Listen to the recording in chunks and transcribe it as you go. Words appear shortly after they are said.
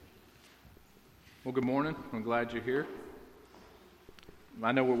Well, good morning. I'm glad you're here.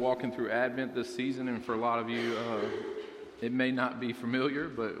 I know we're walking through Advent this season, and for a lot of you, it may not be familiar,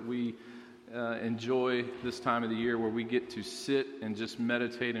 but we enjoy this time of the year where we get to sit and just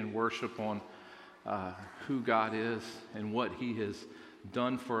meditate and worship on who God is and what He has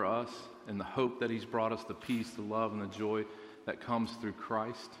done for us and the hope that He's brought us, the peace, the love, and the joy that comes through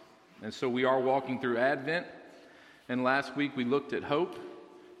Christ. And so we are walking through Advent, and last week we looked at hope,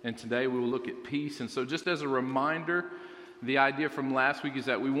 and today we will look at peace. And so just as a reminder, the idea from last week is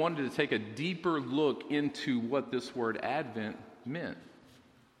that we wanted to take a deeper look into what this word Advent meant.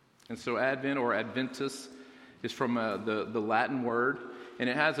 And so Advent or Adventus is from the Latin word, and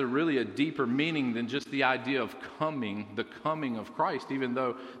it has really a deeper meaning than just the idea of coming, the coming of Christ. Even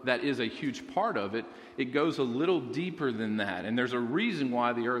though that is a huge part of it, it goes a little deeper than that. And there's a reason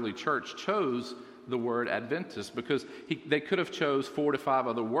why the early church chose the word Adventus, because they could have chose 4 to 5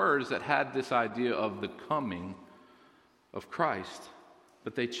 other words that had this idea of the coming of Christ.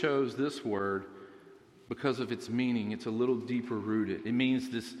 But they chose this word because of its meaning. It's a little deeper rooted. It means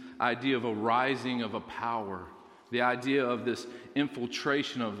this idea of a rising of a power, the idea of this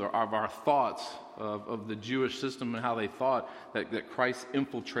infiltration of our thoughts, of the Jewish system and how they thought that Christ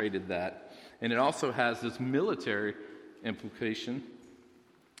infiltrated that. And it also has this military implication.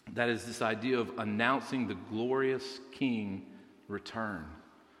 That is this idea of announcing the glorious king return,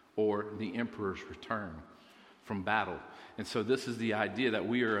 or the emperor's return from battle. And so this is the idea that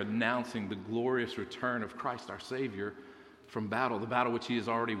we are announcing the glorious return of Christ our Savior from battle, the battle which He has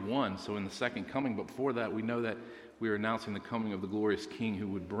already won. So in the second coming, but before that, we know that we are announcing the coming of the glorious king who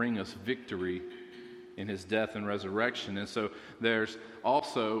would bring us victory in His death and resurrection. And so there's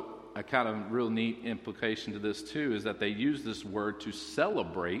also a kind of real neat implication to this too, is that they use this word to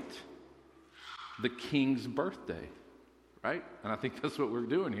celebrate the king's birthday, right? And I think that's what we're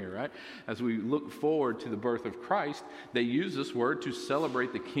doing here, right? As we look forward to the birth of Christ, they use this word to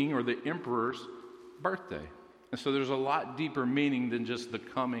celebrate the king or the emperor's birthday. And so there's a lot deeper meaning than just the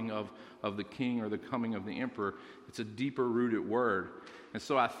coming of the king or the coming of the emperor. It's a deeper rooted word. And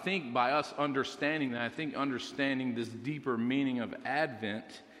so I think by us understanding that, I think understanding this deeper meaning of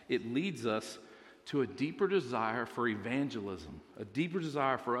Advent, it leads us to a deeper desire for evangelism, a deeper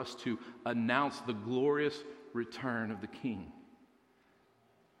desire for us to announce the glorious return of the King.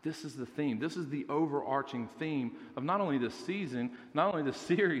 This is the theme. This is the overarching theme of not only this season, not only the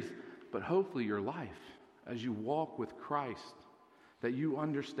series, but hopefully your life as you walk with Christ, that you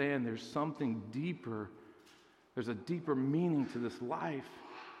understand there's something deeper, there's a deeper meaning to this life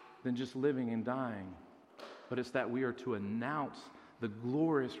than just living and dying. But it's that we are to announce the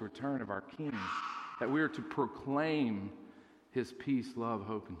glorious return of our King, that we are to proclaim His peace, love,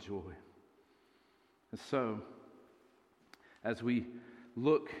 hope, and joy. And so, as we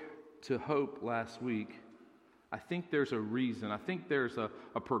look to hope last week, I think there's a reason. I think there's a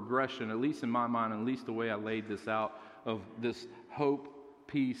progression, at least in my mind, at least the way I laid this out, of this hope,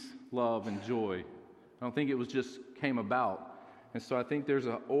 peace, love, and joy. I don't think it was just came about. And so I think there's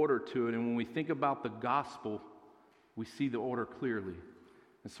an order to it. And when we think about the gospel, we see the order clearly.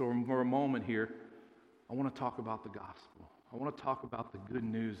 And so for a moment here, I want to talk about the gospel. I want to talk about the good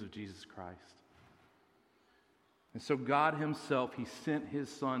news of Jesus Christ. And so God Himself, He sent His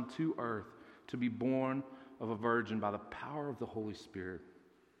Son to earth to be born of a virgin by the power of the Holy Spirit.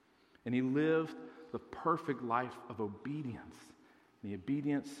 And He lived the perfect life of obedience, the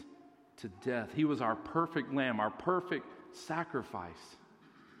obedience to death. He was our perfect lamb, our perfect sacrifice,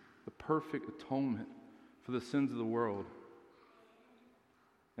 the perfect atonement for the sins of the world.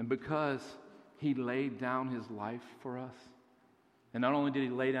 And because He laid down His life for us, and not only did He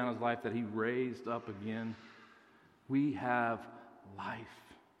lay down His life, that He raised up again, we have life.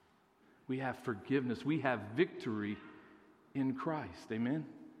 We have forgiveness. We have victory in Christ. Amen?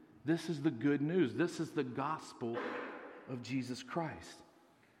 This is the good news. This is the gospel of Jesus Christ.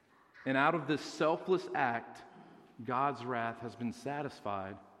 And out of this selfless act, God's wrath has been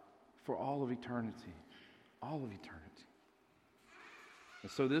satisfied for all of eternity. All of eternity. And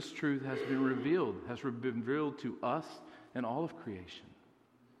so this truth has been revealed to us and all of creation.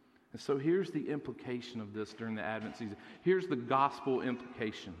 And so here's the implication of this during the Advent season. Here's the gospel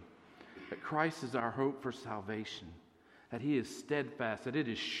implication. That Christ is our hope for salvation. That He is steadfast, that it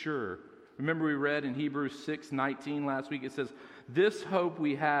is sure. Remember we read in Hebrews 6:19 last week, it says, "This hope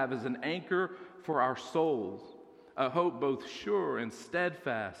we have is an anchor for our souls, a hope both sure and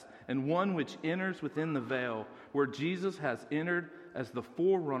steadfast, and one which enters within the veil, where Jesus has entered as the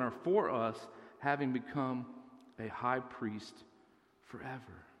forerunner for us, having become a high priest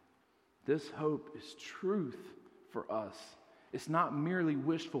forever." This hope is truth for us. It's not merely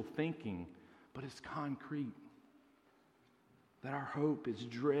wishful thinking, but it's concrete. That our hope is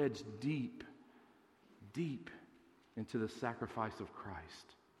dredged deep, deep into the sacrifice of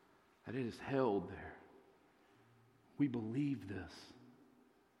Christ. That it is held there. We believe this.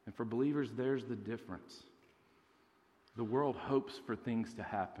 And for believers, there's the difference. The world hopes for things to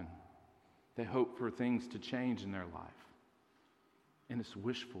happen. They hope for things to change in their life. And it's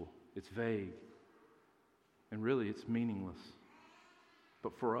wishful, it's vague, and really it's meaningless.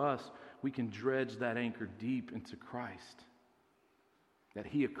 But for us, we can dredge that anchor deep into Christ. That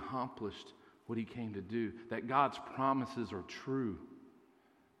He accomplished what He came to do. That God's promises are true.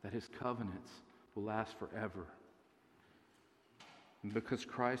 That His covenants will last forever. And because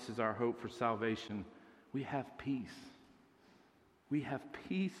Christ is our hope for salvation, we have peace. We have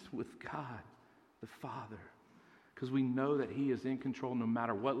peace with God, the Father, because we know that He is in control no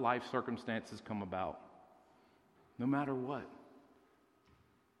matter what life circumstances come about. No matter what.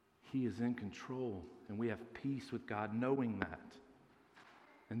 He is in control, and we have peace with God knowing that.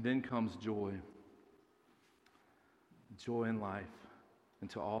 And then comes joy. Joy in life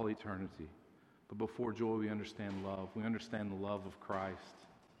into all eternity. But before joy, we understand love. We understand the love of Christ.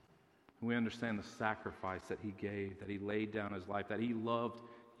 And we understand the sacrifice that He gave, that He laid down His life, that He loved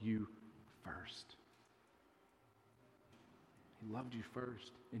you first. He loved you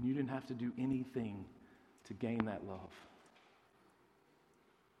first. And you didn't have to do anything to gain that love.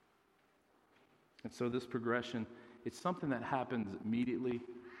 And so this progression, it's something that happens immediately.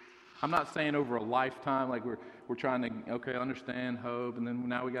 I'm not saying over a lifetime, like we're trying to, understand hope, and then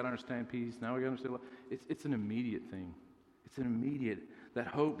now we got to understand peace, now we got to understand love. It's an immediate thing. It's an immediate, that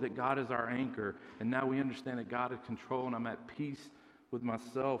hope that God is our anchor, and now we understand that God is control, and I'm at peace with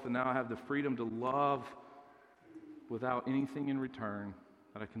myself, and now I have the freedom to love without anything in return,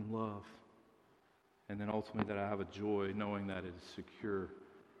 that I can love. And then ultimately that I have a joy knowing that it is secure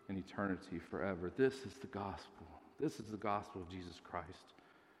in eternity forever. This is the gospel. This is the gospel of Jesus Christ.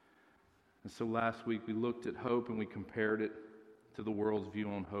 And so last week we looked at hope and we compared it to the world's view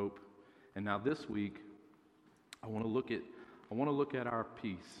on hope. And now this week I want to look at our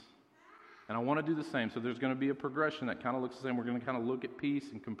peace. And I want to do the same. So there's going to be a progression that kind of looks the same. We're going to kind of look at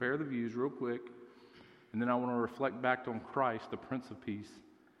peace and compare the views real quick. And then I want to reflect back on Christ, the Prince of Peace.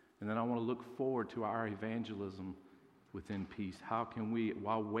 And then I want to look forward to our evangelism within peace. How can we,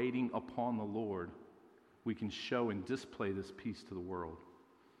 while waiting upon the Lord, we can show and display this peace to the world?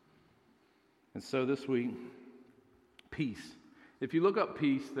 And so this week, peace. If you look up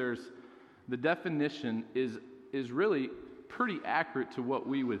peace, the definition is really pretty accurate to what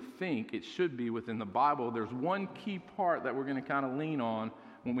we would think it should be within the Bible. There's one key part that we're going to kind of lean on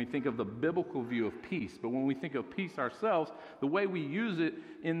when we think of the biblical view of peace. But when we think of peace ourselves, the way we use it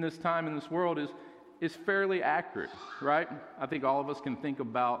in this time, in this world, is fairly accurate, right? I think all of us can think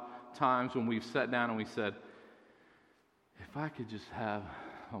about times when we've sat down and we said, if I could just have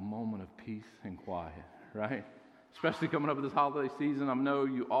a moment of peace and quiet, right? Especially coming up with this holiday season. I know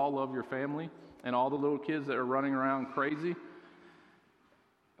you all love your family and all the little kids that are running around crazy.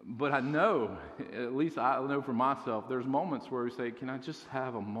 But I know, at least I know for myself, there's moments where we say, can I just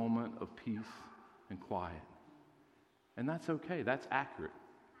have a moment of peace and quiet? And that's okay. That's accurate,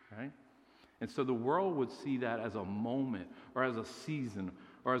 right? And so the world would see that as a moment or as a season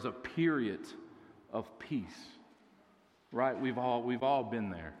or as a period of peace, right? We've all been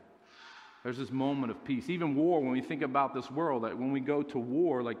there. There's this moment of peace. Even war, when we think about this world, that when we go to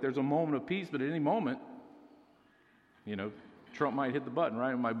war, like there's a moment of peace, but at any moment, Trump might hit the button,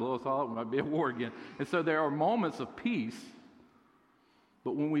 right? It might blow us all up. We might be at war again. And so there are moments of peace.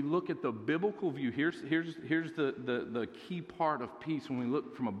 But when we look at the biblical view, here's the key part of peace when we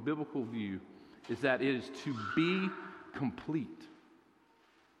look from a biblical view, is that it is to be complete.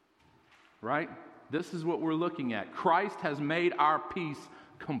 Right? This is what we're looking at. Christ has made our peace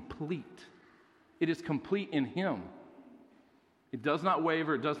complete. It is complete in Him. It does not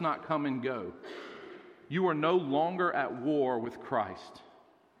waver. It does not come and go. You are no longer at war with Christ.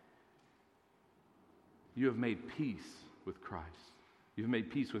 You have made peace with Christ. You've made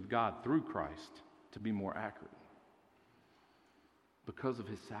peace with God through Christ, to be more accurate, because of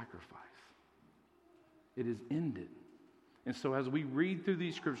His sacrifice. It is ended. And so as we read through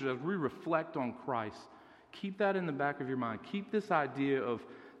these scriptures, as we reflect on Christ, keep that in the back of your mind. Keep this idea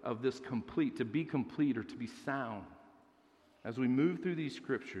of this complete, to be complete or to be sound, as we move through these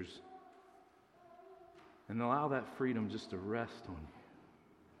scriptures, and allow that freedom just to rest on you.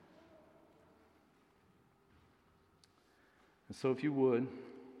 And so if you would,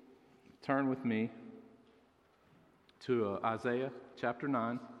 turn with me to Isaiah chapter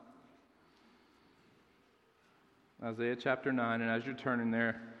 9. Isaiah chapter 9, and as you're turning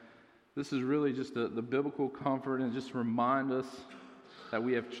there, This is really just the biblical comfort, and just remind us that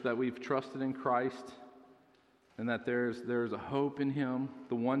we've trusted in Christ, and that there's a hope in Him,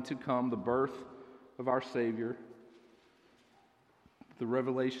 the one to come, the birth of our Savior, the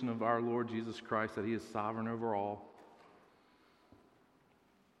revelation of our Lord Jesus Christ, that He is sovereign over all.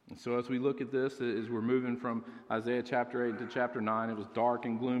 And so as we look at this, as we're moving from Isaiah chapter 8 to chapter 9, it was dark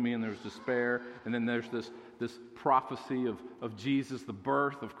and gloomy, and there's despair, and then there's this prophecy of Jesus, the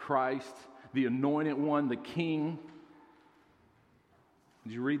birth of Christ, the anointed one, the King.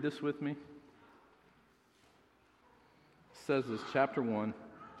 Did you read this with me? It says this, chapter 1. It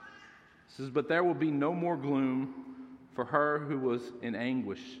says, "But there will be no more gloom for her who was in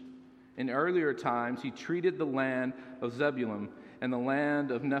anguish. In earlier times he treated the land of Zebulun and the land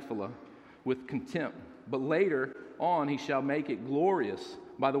of Nephilah with contempt. But later on he shall make it glorious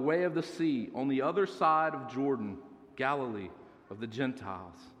by the way of the sea, on the other side of Jordan, Galilee of the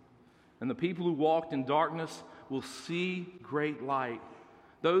Gentiles. And the people who walked in darkness will see great light.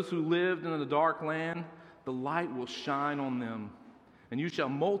 Those who lived in the dark land, the light will shine on them. And you shall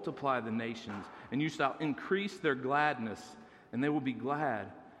multiply the nations, and you shall increase their gladness, and they will be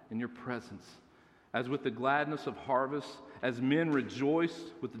glad in your presence, as with the gladness of harvest, as men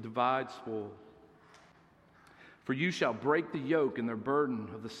rejoice with the divide spoil. For you shall break the yoke and their burden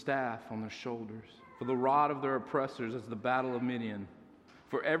of the staff on their shoulders, for the rod of their oppressors as the battle of Midian.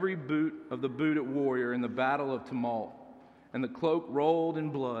 For every boot of the booted warrior in the battle of tumult, and the cloak rolled in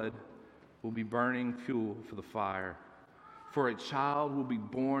blood will be burning fuel for the fire. For a child will be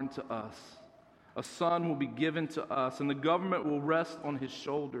born to us, a son will be given to us, and the government will rest on his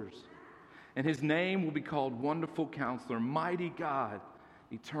shoulders. And his name will be called Wonderful Counselor, Mighty God,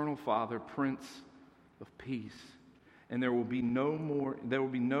 Eternal Father, Prince of Peace. And there will be no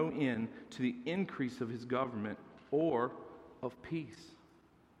end to the increase of his government or of peace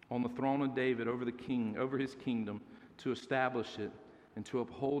on the throne of David over his kingdom, to establish it and to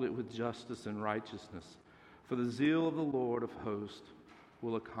uphold it with justice and righteousness. For the zeal of the Lord of hosts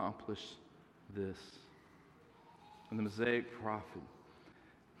will accomplish this." And the Mosaic prophet,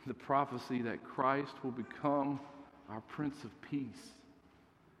 the prophecy that Christ will become our Prince of Peace,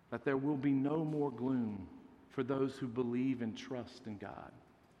 that there will be no more gloom for those who believe and trust in God.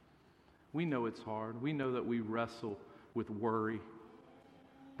 We know it's hard. We know that we wrestle with worry.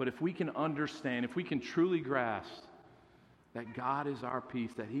 But if we can understand, if we can truly grasp that God is our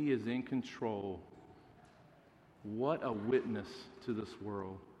peace, that He is in control, what a witness to this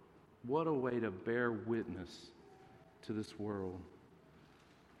world. What a way to bear witness to this world.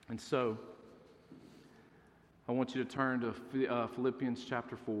 And so, I want you to turn to Philippians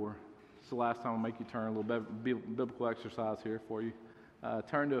chapter 4. It's the last time I'll make you turn, a little biblical exercise here for you.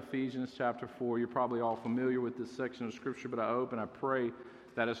 Turn to Ephesians chapter 4. You're probably all familiar with this section of Scripture, but I hope and I pray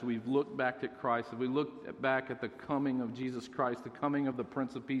that as we've looked back at Christ, as we look back at the coming of Jesus Christ, the coming of the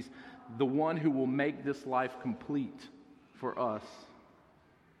Prince of Peace, the one who will make this life complete for us,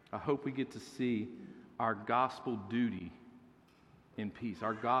 I hope we get to see our gospel duty in peace,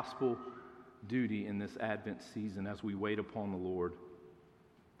 our gospel duty in this Advent season as we wait upon the Lord.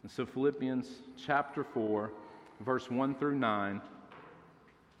 And so Philippians chapter 4, verse 1 through 9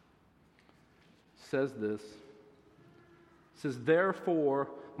 says this. It says, "Therefore,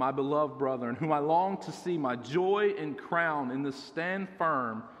 my beloved brethren, whom I long to see, my joy and crown in this, stand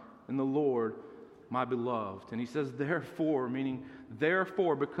firm in the Lord, my beloved." And he says, therefore, meaning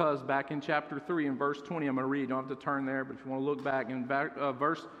therefore, because back in chapter 3 and verse 20, I'm going to read, you don't have to turn there, but if you want to look back, in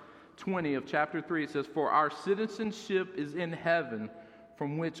verse 20 of chapter 3, it says, "For our citizenship is in heaven,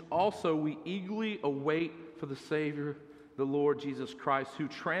 from which also we eagerly await for the Savior, the Lord Jesus Christ, who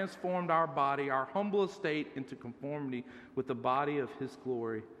transformed our body, our humble estate, into conformity with the body of His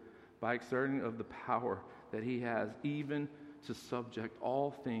glory, by exerting of the power that He has, even to subject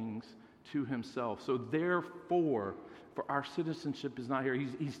all things to Himself." So therefore, for our citizenship is not here.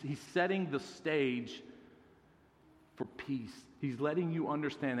 He's setting the stage for peace. He's letting you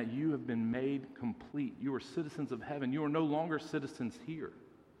understand that you have been made complete. You are citizens of heaven. You are no longer citizens here.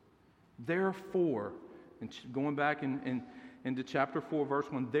 Therefore, and going back into chapter 4, verse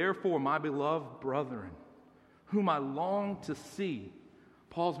 1, "Therefore, my beloved brethren, whom I long to see."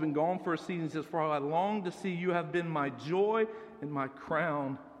 Paul's been gone for a season. He says, "For I long to see, you have been my joy and my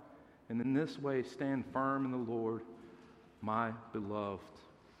crown. And in this way, stand firm in the Lord, my beloved."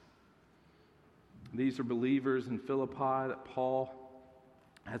 These are believers in Philippi that Paul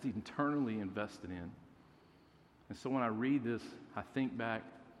has eternally invested in. And so when I read this, I think back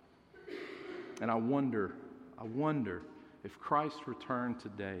and I wonder if Christ returned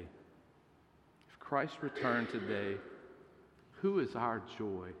today, Who is our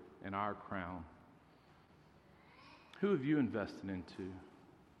joy and our crown? Who have you invested into?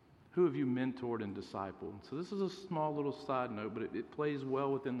 Who have you mentored and discipled? So this is a small little side note, but it plays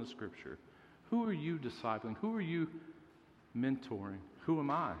well within the Scripture. Who are you discipling? Who are you mentoring? Who am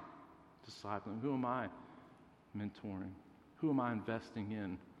I discipling? Who am I mentoring? Who am I investing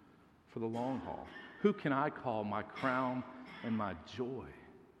in for the long haul? Who can I call my crown and my joy?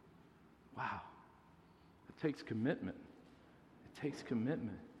 Wow. It takes commitment. It takes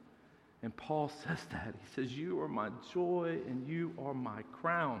commitment. And Paul says that. He says, you are my joy and you are my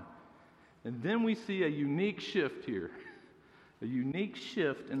crown. And then we see a unique shift here. A unique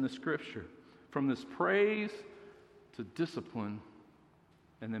shift in the Scripture. From this praise to discipline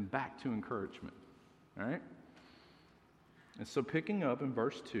and then back to encouragement. All right? And so picking up in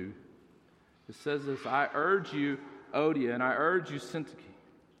verse 2, it says this, I urge you, Odia, and I urge you, Syntyche,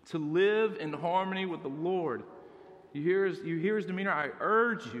 to live in harmony with the Lord. You hear his demeanor? I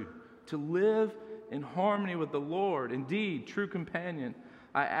urge you to live in harmony with the Lord. Indeed, true companion,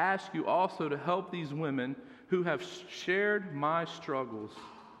 I ask you also to help these women who have shared my struggles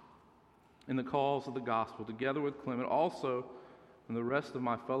in the cause of the gospel, together with Clement, also and the rest of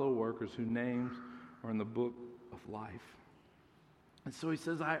my fellow workers whose names are in the book of life. And so he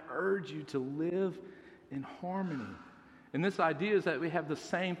says, I urge you to live in harmony. And this idea is that we have the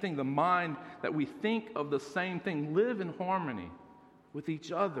same thing, the mind that we think of the same thing. Live in harmony with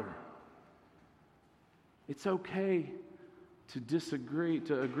each other. It's okay to disagree,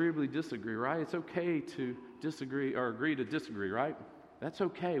 to agreeably disagree, right? It's okay to disagree or agree to disagree, right? That's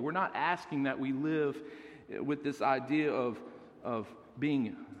okay. We're not asking that we live with this idea of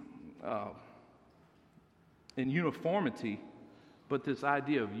being in uniformity, but this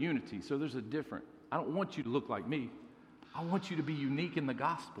idea of unity. So there's a difference. I don't want you to look like me. I want you to be unique in the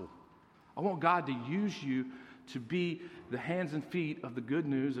gospel. I want God to use you to be the hands and feet of the good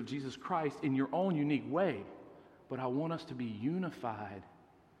news of Jesus Christ in your own unique way. But I want us to be unified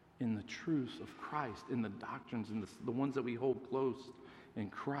in the truths of Christ, in the doctrines and the ones that we hold close in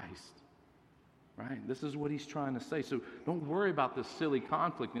Christ. Right? This is what he's trying to say. So don't worry about this silly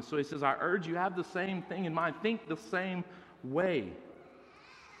conflict. And so he says, I urge you have the same thing in mind. Think the same way.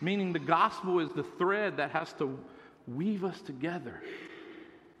 Meaning the gospel is the thread that has to weave us together.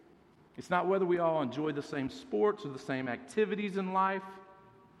 It's not whether we all enjoy the same sports or the same activities in life,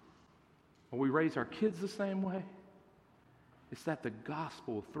 or we raise our kids the same way. It's that the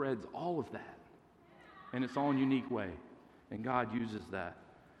gospel threads all of that in its own unique way, and God uses that.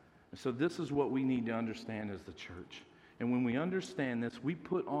 And so this is what we need to understand as the church. And when we understand this, we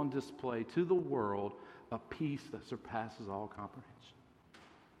put on display to the world a peace that surpasses all comprehension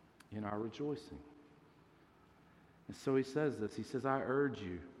in our rejoicing. And so he says this. He says, I urge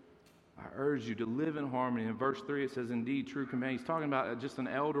you to live in harmony. In verse 3, it says, indeed, true command. He's talking about just an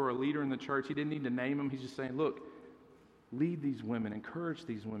elder or a leader in the church. He didn't need to name them. He's just saying, look, lead these women, encourage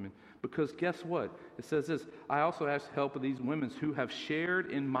these women. Because guess what? It says this, I also ask help of these women who have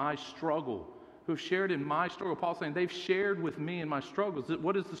shared in my struggle. Who have shared in my struggle. Paul's saying they've shared with me in my struggles.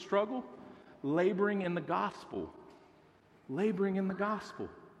 What is the struggle? Laboring in the gospel. Laboring in the gospel.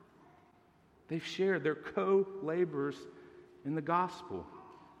 They've shared. They're co-laborers in the gospel.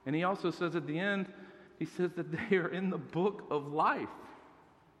 And he also says at the end, he says that they are in the book of life.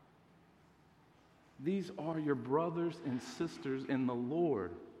 These are your brothers and sisters in the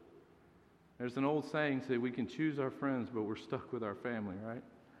Lord. There's an old saying, say, we can choose our friends, but we're stuck with our family, right?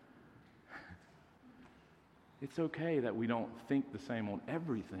 It's okay that we don't think the same on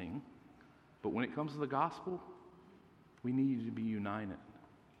everything, but when it comes to the gospel, we need to be united.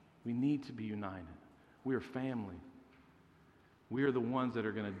 We need to be united. We are family. We are the ones that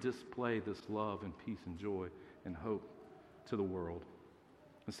are going to display this love and peace and joy and hope to the world.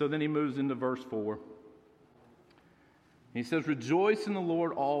 And so then he moves into verse 4. He says, rejoice in the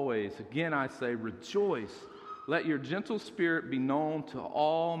Lord always. Again, I say, rejoice. Let your gentle spirit be known to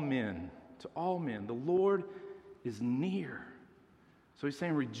all men. To all men. The Lord is near. So he's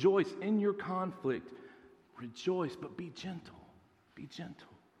saying, rejoice in your conflict. Rejoice, but be gentle. Be gentle.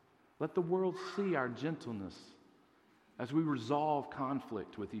 Let the world see our gentleness as we resolve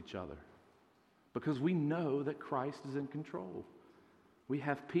conflict with each other. Because we know that Christ is in control. We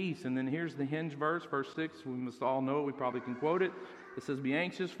have peace. And then here's the hinge verse, verse 6. We must all know it. We probably can quote it. It says, be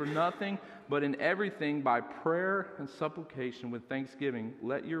anxious for nothing, but in everything by prayer and supplication with thanksgiving,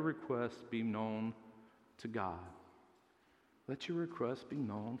 let your requests be known to God. Let your requests be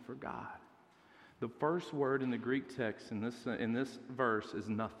known for God. The first word in the Greek text in this verse is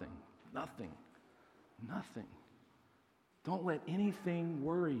nothing. Nothing. Nothing. Don't let anything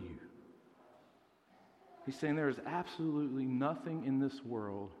worry you. He's saying there is absolutely nothing in this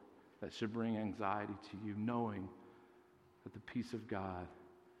world that should bring anxiety to you, knowing that the peace of God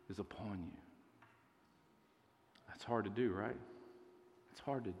is upon you. That's hard to do, right? It's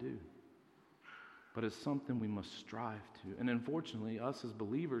hard to do. But it's something we must strive to. And unfortunately, us as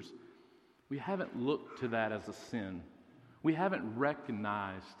believers, we haven't looked to that as a sin. We haven't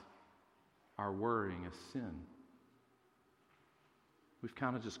recognized our worrying as sin. We've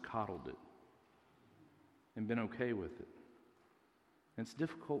kind of just coddled it and been okay with it. And it's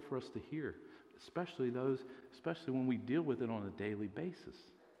difficult for us to hear, especially when we deal with it on a daily basis,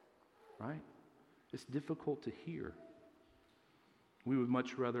 right? It's difficult to hear. We would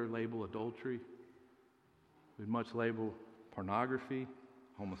much rather label adultery. We'd much label pornography,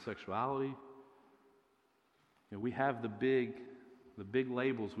 homosexuality. We have the big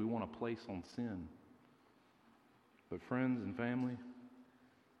labels we want to place on sin. But friends and family,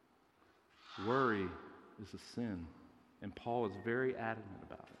 worry is a sin, and Paul is very adamant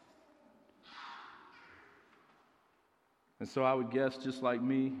about it. And so I would guess, just like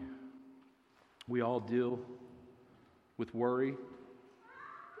me, we all deal with worry.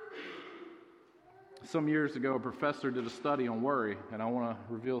 Some years ago, a professor did a study on worry, and I want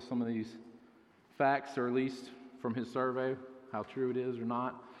to reveal some of these facts, or at least from his survey, how true it is or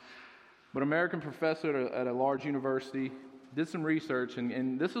not. But an American professor at a large university did some research,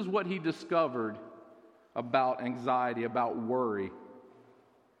 and this is what he discovered about anxiety, about worry.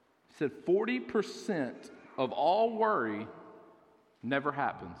 He said 40% of all worry never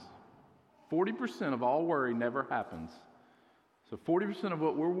happens. 40% of all worry never happens. So 40% of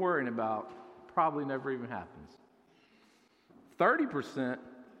what we're worrying about probably never even happens. 30%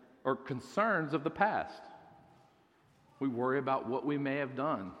 are concerns of the past. We worry about what we may have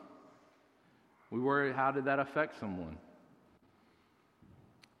done. We worry, how did that affect someone?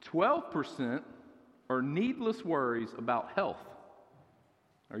 12% are needless worries about health.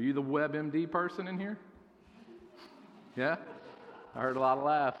 Are you the WebMD person in here? Yeah? I heard a lot of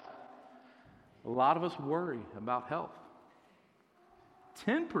laughs. A lot of us worry about health.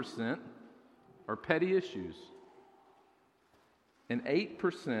 10% are petty issues. And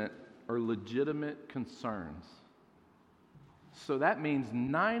 8% are legitimate concerns. So that means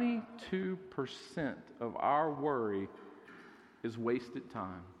 92% of our worry is wasted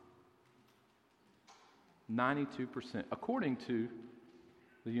time. 92%, according to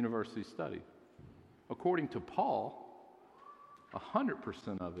the university study. According to Paul,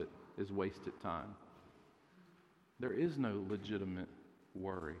 100% of it is wasted time. There is no legitimate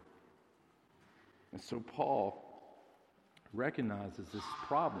worry. And so Paul recognizes this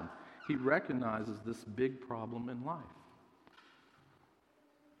problem. He recognizes this big problem in life.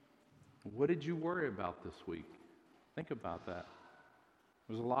 What did you worry about this week? Think about that.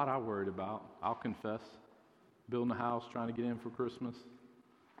 There's a lot I worried about. I'll confess. Building a house, trying to get in for Christmas.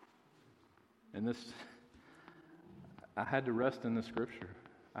 And I had to rest in the scripture.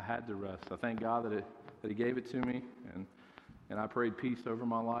 I had to rest. I thank God that He gave it to me, and I prayed peace over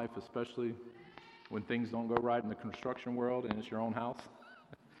my life, especially when things don't go right in the construction world and it's your own house.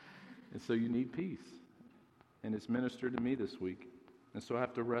 And so you need peace. And it's ministered to me this week. And so I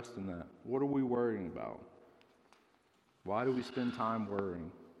have to rest in that. What are we worrying about? Why do we spend time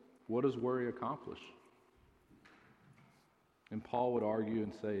worrying? What does worry accomplish? And Paul would argue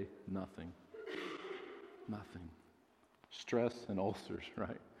and say, nothing. Nothing. Stress and ulcers,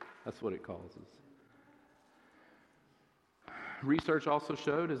 right? That's what it causes. Research also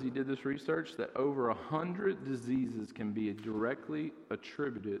showed, as he did this research, that over 100 diseases can be directly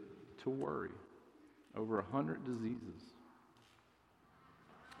attributed to worry. Over 100 diseases.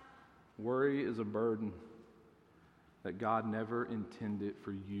 Worry is a burden that God never intended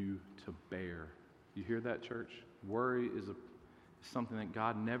for you to bear. You hear that, church? Worry is something that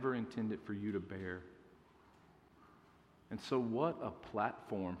God never intended for you to bear. And so what a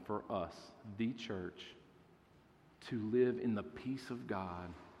platform for us, the church, to live in the peace of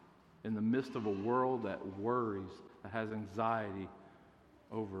God in the midst of a world that worries, that has anxiety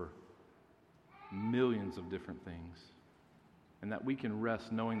over millions of different things. And that we can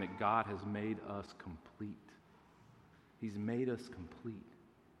rest knowing that God has made us complete. He's made us complete.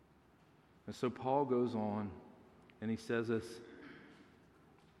 And so Paul goes on and he says this,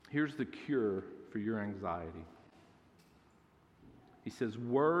 here's the cure for your anxiety. He says,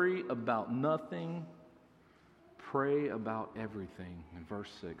 worry about nothing, pray about everything. In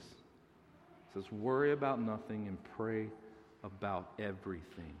verse 6, it says, worry about nothing and pray about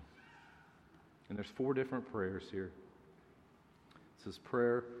everything. And there's 4 different prayers here. It says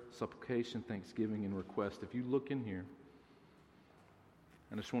prayer, supplication, thanksgiving, and request. If you look in here,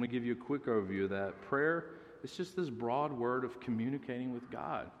 And I just want to give you a quick overview of that. Prayer is just this broad word of communicating with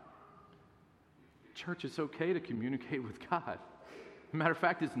God. Church, it's okay to communicate with God. As a matter of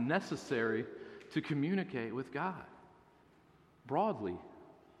fact, it's necessary to communicate with God. Broadly.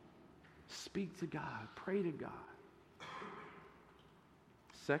 Speak to God. Pray to God.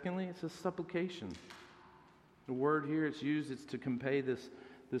 Secondly, it's a supplication. The word here it's used, it's to convey this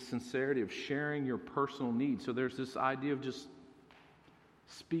sincerity of sharing your personal needs. So there's this idea of just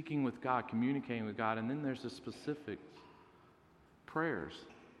speaking with God, communicating with God, and then there's the specifics. Prayers.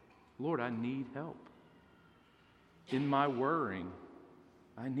 Lord, I need help. In my worrying,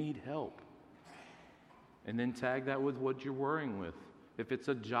 I need help. And then tag that with what you're worrying with. If it's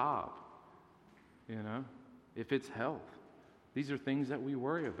a job, if it's health. These are things that we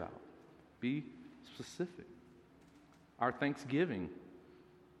worry about. Be specific. Our thanksgiving.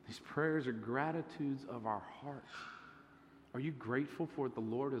 These prayers are gratitudes of our hearts. Are you grateful for what the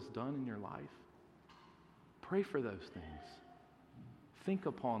Lord has done in your life? Pray for those things. Think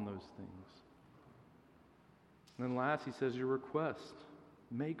upon those things. And then last, he says your request.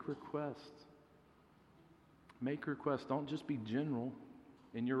 Make requests. Make requests. Don't just be general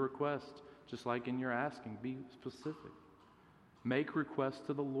in your request, just like in your asking. Be specific. Make requests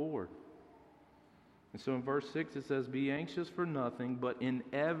to the Lord. And so in verse 6 it says, be anxious for nothing, but in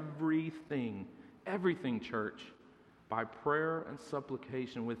everything, church, by prayer and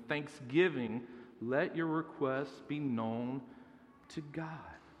supplication, with thanksgiving, let your requests be known to God.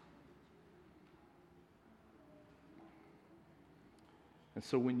 And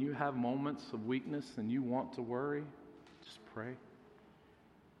so when you have moments of weakness and you want to worry, just pray.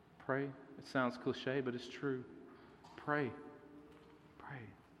 Pray. It sounds cliche, but it's true. Pray. Pray.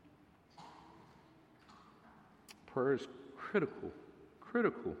 Prayer is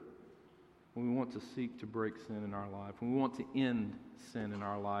critical when we want to seek to break sin in our life, when we want to end sin in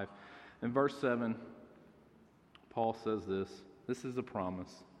our life. In verse 7, Paul says this. This is a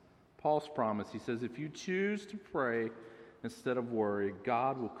promise. Paul's promise. He says, if you choose to pray instead of worry,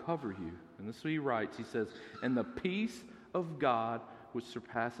 God will cover you. And this is what he writes. He says, and the peace of God, which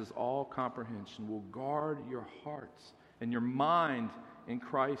surpasses all comprehension, will guard your hearts and your mind in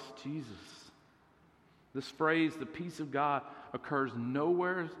Christ Jesus. This phrase, the peace of God, occurs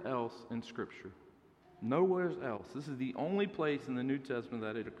nowhere else in Scripture. Nowhere else. This is the only place in the New Testament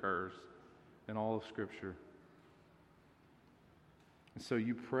that it occurs in all of Scripture. And so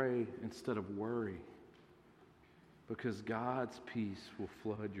you pray instead of worry, because God's peace will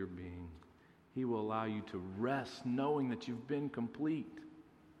flood your being. He will allow you to rest knowing that you've been complete.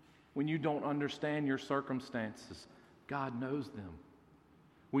 When you don't understand your circumstances, God knows them.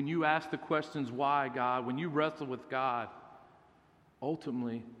 When you ask the questions, why, God? When you wrestle with God,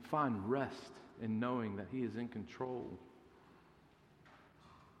 ultimately find rest in knowing that He is in control.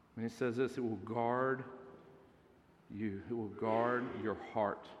 And it says this, it will guard you. It will guard your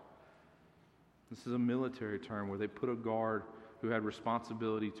heart. This is a military term where they put a guard who had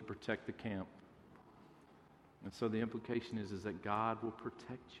responsibility to protect the camp. And so the implication is that God will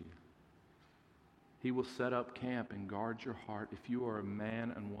protect you. He will set up camp and guard your heart if you are a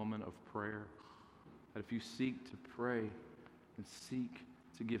man and woman of prayer. That if you seek to pray and seek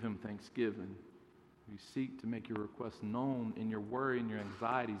to give Him thanksgiving, if you seek to make your requests known in your worry and your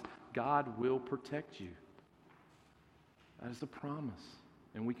anxieties, God will protect you. That is the promise.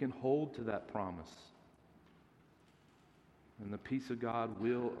 And we can hold to that promise. And the peace of God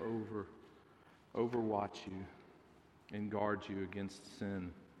will overwatch you and guard you against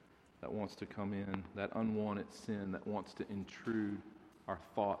sin that wants to come in, that unwanted sin that wants to intrude our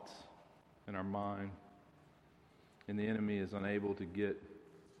thoughts and our mind. And the enemy is unable to get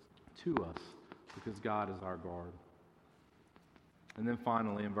to us because God is our guard. And then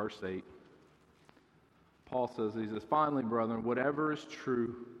finally, in verse 8, Paul says, he says, finally, brethren, whatever is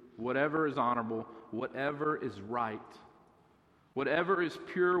true, whatever is honorable, whatever is right, whatever is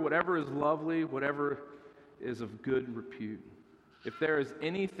pure, whatever is lovely, whatever is of good repute. If there is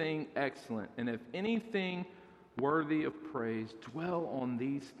anything excellent, and if anything worthy of praise, dwell on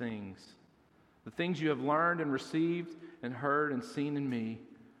these things. The things you have learned and received and heard and seen in me,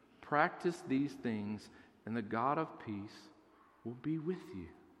 practice these things, and the God of peace will be with you.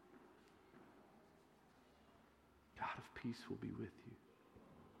 God of peace will be with you.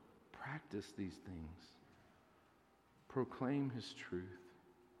 Practice these things. Proclaim His truth.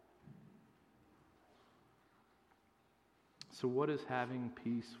 So what is having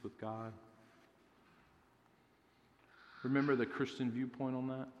peace with God? Remember the Christian viewpoint on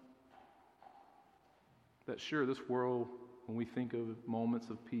that? That sure, this world, when we think of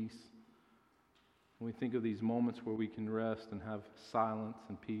moments of peace, When we think of these moments where we can rest and have silence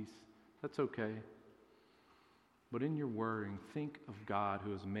and peace, that's okay. But in your worrying, think of God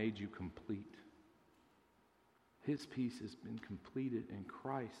who has made you complete. His peace has been completed in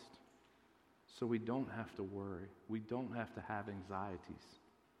Christ. So we don't have to worry. We don't have to have anxieties.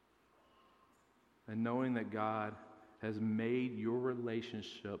 And knowing that God has made your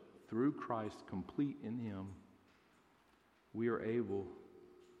relationship through Christ complete in Him, we are able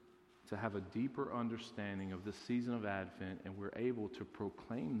to have a deeper understanding of the season of Advent, and we're able to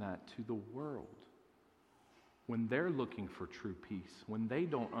proclaim that to the world. When they're looking for true peace, when they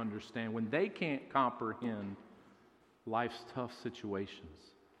don't understand, when they can't comprehend life's tough situations,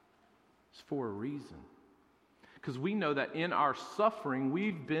 it's for a reason. Because we know that in our suffering,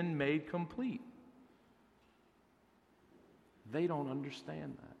 we've been made complete. They don't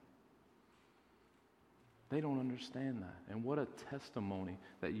understand that. They don't understand that. And what a testimony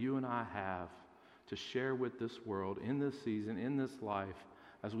that you and I have to share with this world in this season, in this life,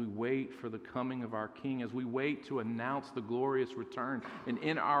 as we wait for the coming of our King, as we wait to announce the glorious return. And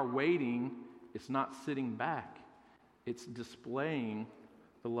in our waiting, it's not sitting back. It's displaying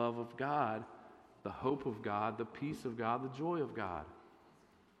the love of God, the hope of God, the peace of God, the joy of God.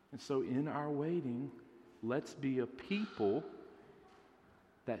 And so in our waiting, let's be a people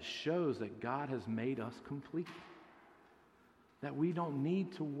that shows that God has made us complete. That we don't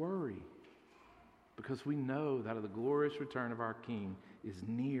need to worry, because we know that the glorious return of our King is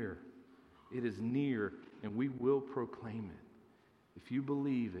near. It is near, and we will proclaim it. If you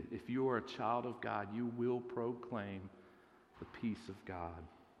believe it, if you are a child of God, you will proclaim the peace of God.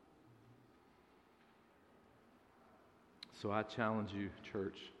 So I challenge you,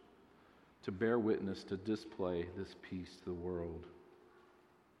 church, to bear witness, to display this peace to the world.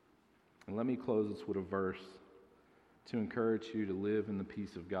 And let me close this with a verse to encourage you to live in the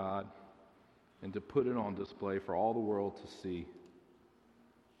peace of God and to put it on display for all the world to see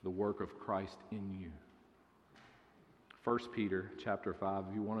the work of Christ in you. 1 Peter chapter 5.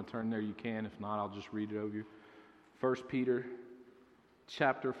 If you want to turn there, you can. If not, I'll just read it over you. 1 Peter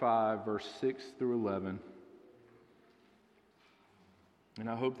chapter 5, verse 6 through 11. And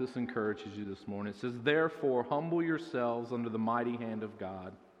I hope this encourages you this morning. It says, "Therefore, humble yourselves under the mighty hand of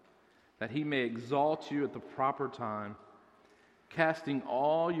God, that He may exalt you at the proper time, casting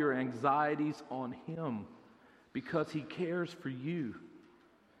all your anxieties on Him, because He cares for you.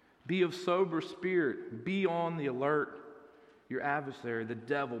 Be of sober spirit, be on the alert. Your adversary, the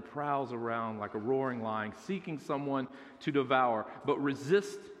devil, prowls around like a roaring lion, seeking someone to devour, but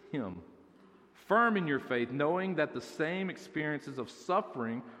resist him, firm in your faith, knowing that the same experiences of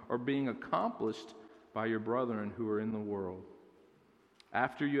suffering are being accomplished by your brethren who are in the world.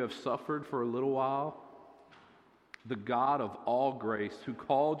 After you have suffered for a little while, the God of all grace, who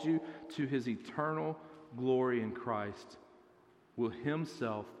called you to His eternal glory in Christ, will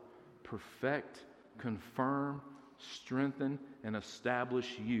Himself perfect, confirm, strengthen, and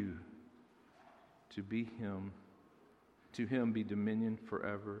establish you. To Him be dominion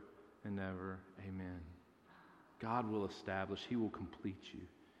forever and ever. Amen." God will establish. He will complete you.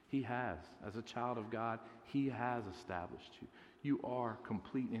 He has. As a child of God, He has established you. You are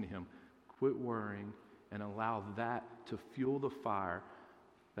complete in Him. Quit worrying and allow that to fuel the fire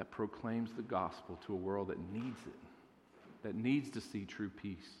that proclaims the gospel to a world that needs it, that needs to see true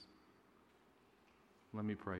peace. Let me pray